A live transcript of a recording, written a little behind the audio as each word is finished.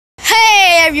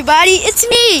everybody, it's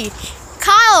me,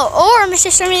 Kyle, or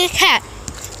Mr. Stormy the Cat.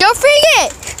 Don't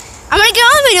forget, I'm gonna get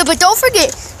on the video, but don't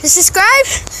forget to subscribe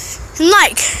and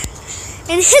like,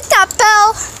 and hit that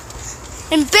bell,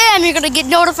 and bam, you're gonna get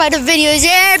notified of videos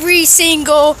every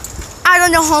single, I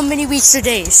don't know how many weeks or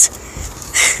days.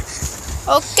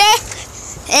 Okay,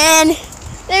 and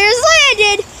there's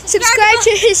Landon. Subscribe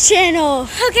to his channel.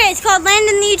 Okay, it's called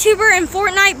Landon the YouTuber and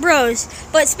Fortnite Bros,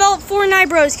 but spelled Fortnite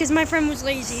Bros because my friend was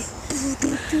lazy.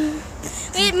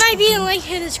 It might be in the link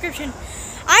in the description.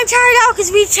 I'm tired out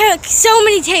because we took so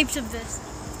many tapes of this.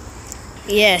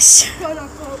 Yes.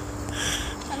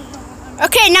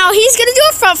 Okay, now he's gonna do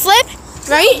a front flip,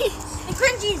 right? The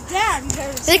cringiest dab you've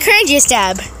ever seen. The cringiest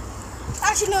dab.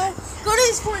 Actually, no. Go to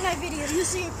this Fortnite video. You'll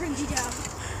see a cringy dab.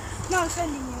 Not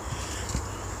offending you.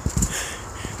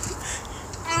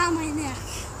 Ow, my neck.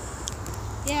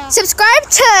 Yeah. Subscribe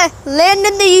to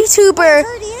Landon the YouTuber.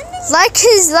 Like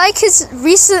his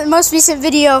most recent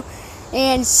video,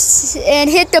 and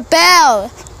hit the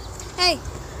bell. Hey,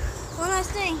 one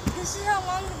last thing. This is how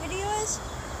long the video is.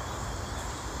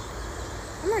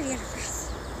 I'm already out of breath.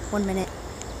 1 minute.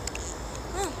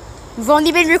 Oh. We've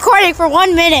only been recording for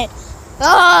 1 minute.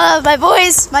 Oh, my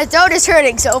throat is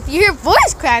hurting. So if you hear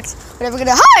voice cracks, whatever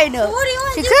gonna hide no. What do you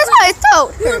want to do? Because my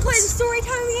throat You want to play the hurts. story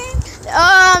time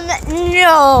game?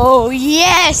 No,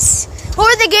 yes. Or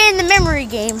the game, the memory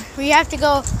game, where you have to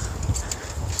go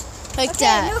like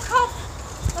that. No cop.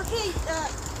 Okay,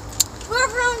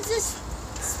 whoever owns this,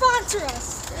 sponsor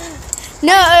us.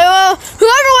 No,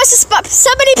 whoever wants to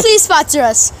somebody please sponsor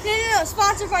us. No,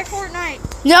 sponsored by Fortnite.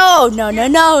 No.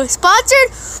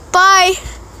 Sponsored by.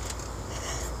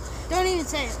 Don't even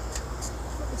say it.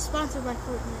 It's sponsored by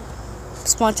Fortnite.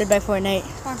 Sponsored by Fortnite.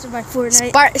 Sponsored by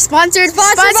Fortnite. Sponsored by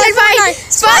Fortnite. Landon.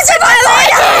 Sponsored by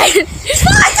Landon.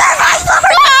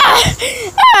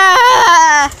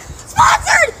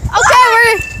 Sponsored. Okay,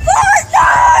 we're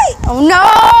Fortnite. Oh no.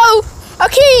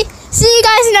 Okay, see you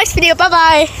guys in the next video. Bye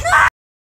bye.